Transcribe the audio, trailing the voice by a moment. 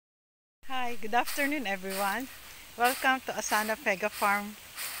Hi, good afternoon everyone. Welcome to Asana-Fega Farm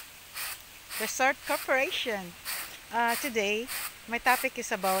Resort Corporation. Today, my topic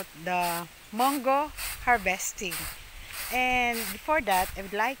is about the Mongo harvesting. And before that, I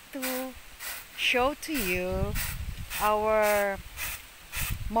would like to show to you our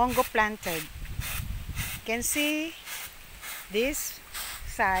Mongo planted. You can see this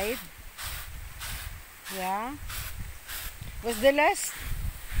side. Yeah. Was the last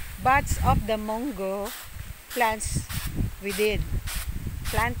batch of the Mongo plants we did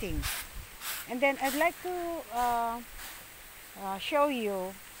planting, and then I'd like to show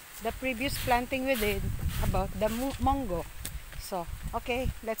you the previous planting we did about the Mongo. So okay,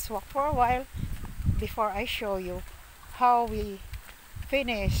 let's walk for a while before I show you how we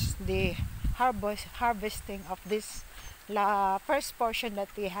finish the harvesting of this first portion that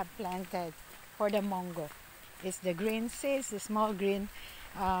we have planted for the Mongo. It's the green seeds, the small green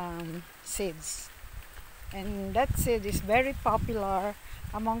seeds, and that seed is very popular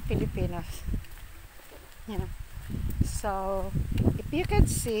among Filipinos. Yeah. So if you can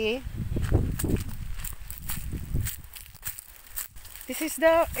see, this is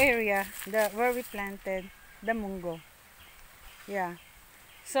the area where we planted the Mongo. Yeah.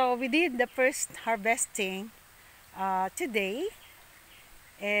 So we did the first harvesting today,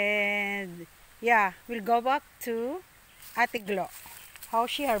 and yeah, we'll go back to Ate Glo, how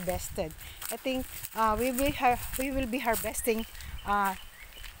she harvested. I think we will be harvesting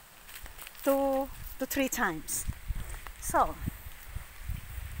 2 to 3 times. So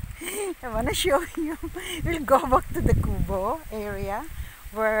I want to show you. We'll go back to the Kubo area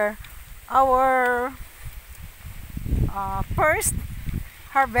where our first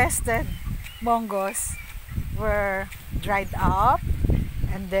harvested mongos were dried up,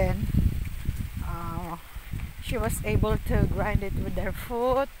 and then she was able to grind it with her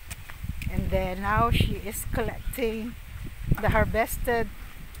foot, and then now she is collecting the harvested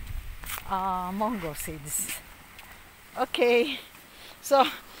Mongo seeds. Okay, so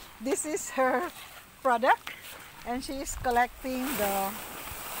this is her product, and she is collecting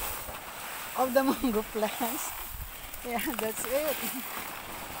of the Mongo plants. Yeah, that's it.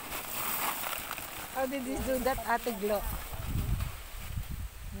 How did you do that, Ate Glo?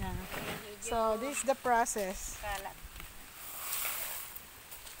 Yeah. So this is the process.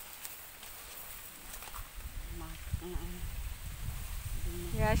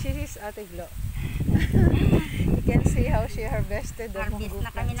 Yeah, she is Ate Glo. You can see how she harvested the Harvest Mongo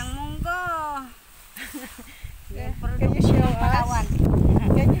na kami ng plants. munggo. Yeah. Can you show us?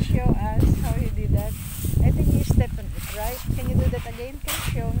 Can you show us how you did that? I think you stepped on it, right? Can you do that again? Can you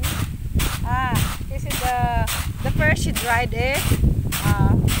show me? This is the first she dried it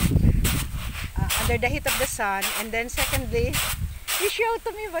under the heat of the sun, and then secondly, you showed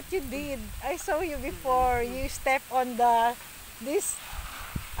to me what you did. I saw you before. You step on this,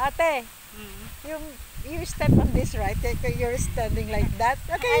 Ate. You step on this, right? You're standing like that.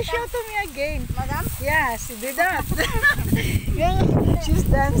 Okay, you show to me again. Madam? Yes, you did that. Yeah, she's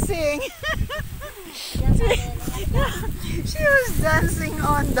dancing. She was dancing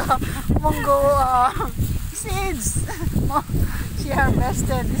on the Mongo seeds she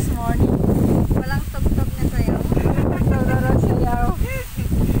harvested this morning. Walang tugtog na sayo.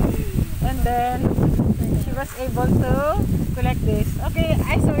 And then she was able to collect this. Okay,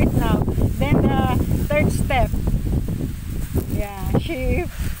 I saw it now. Then the third step. Yeah, she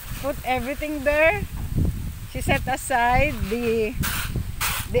put everything there. She set aside the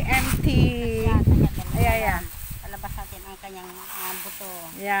empty. Yeah. Palabas natin ang kanyang buto.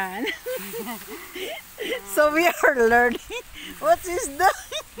 Yeah. So we are learning what is the.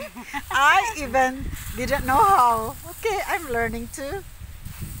 I even didn't know how. Okay, I'm learning too.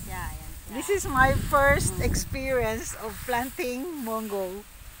 Yeah. This is my first experience of planting Mongo.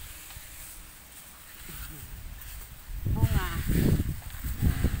 Bunga.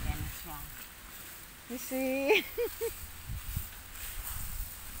 Yan siya. You see?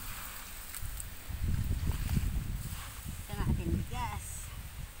 Ito na ating bigas.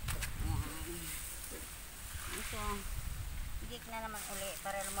 Yan. Ito. Higit na naman uli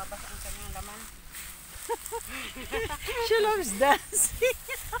para lumabas ang kanyang laman. She loves dancing.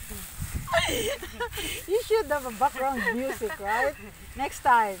 You should have a background music, right? Next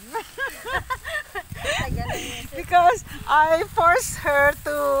time. Because I forced her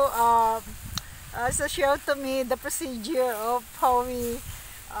to show to me the procedure of how we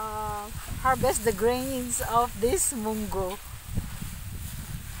harvest the grains of this Mongo.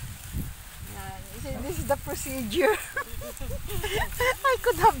 This is the procedure. I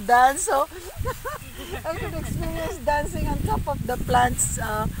could have danced, so I could experience dancing on top of the plants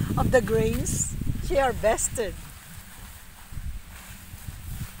of the grains. She harvested.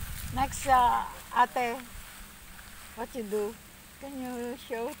 Next, ate, what you do? Can you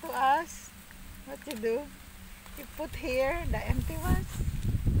show to us what you do? You put here the empty ones.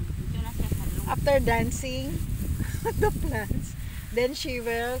 Ito na siya sa loob. After dancing the plants, then she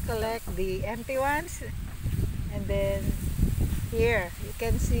will collect the empty ones, and then here you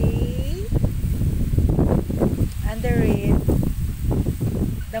can see under it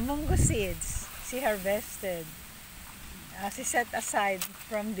the mungo seeds she harvested. She set aside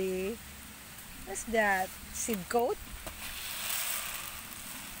from the, what's that, seed coat.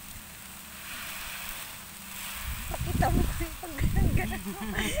 Pakita mo ko yung pag-ganang-ganang mo.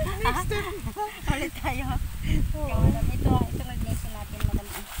 Next time mo. Ulit tayo. Oo. Kaya madam, ito nag-nation natin, madam.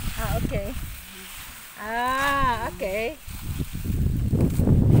 Okay. Okay.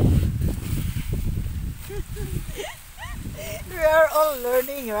 We are all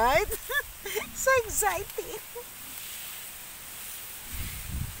learning, right? So exciting.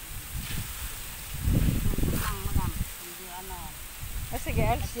 Madam, hindi ano. Sige,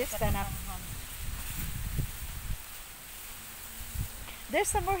 I'll just stand up. There's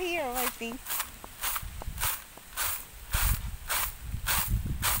some more here, I think.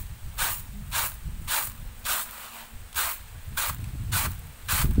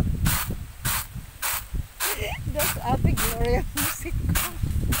 That's Ate Gloria music.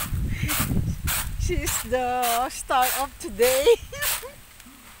 She's the star of today.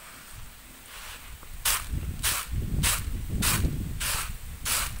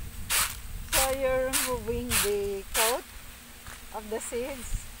 So you're removing the coat of the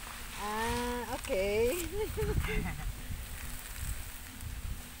seeds. Okay.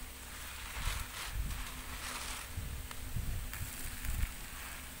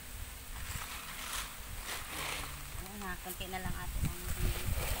 Ayan na, konti na lang ate ang himay.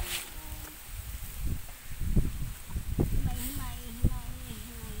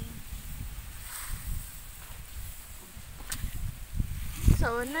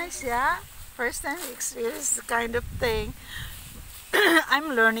 So nice, yeah. First time we experience the kind of thing.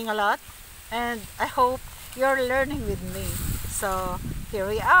 I'm learning a lot, and I hope you're learning with me. So here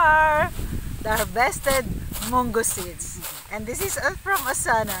we are, the harvested mungo seeds, and this is from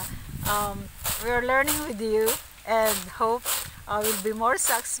Asana. We're learning with you, and hope we'll be more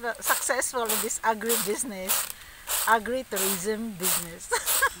successful in this agri-tourism business.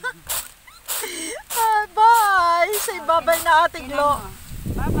 Bye! Say bye-bye na Ate Glo.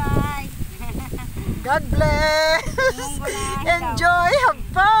 Bye-bye! God bless! Enjoy! Have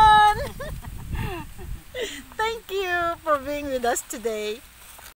fun! Thank you for being with us today.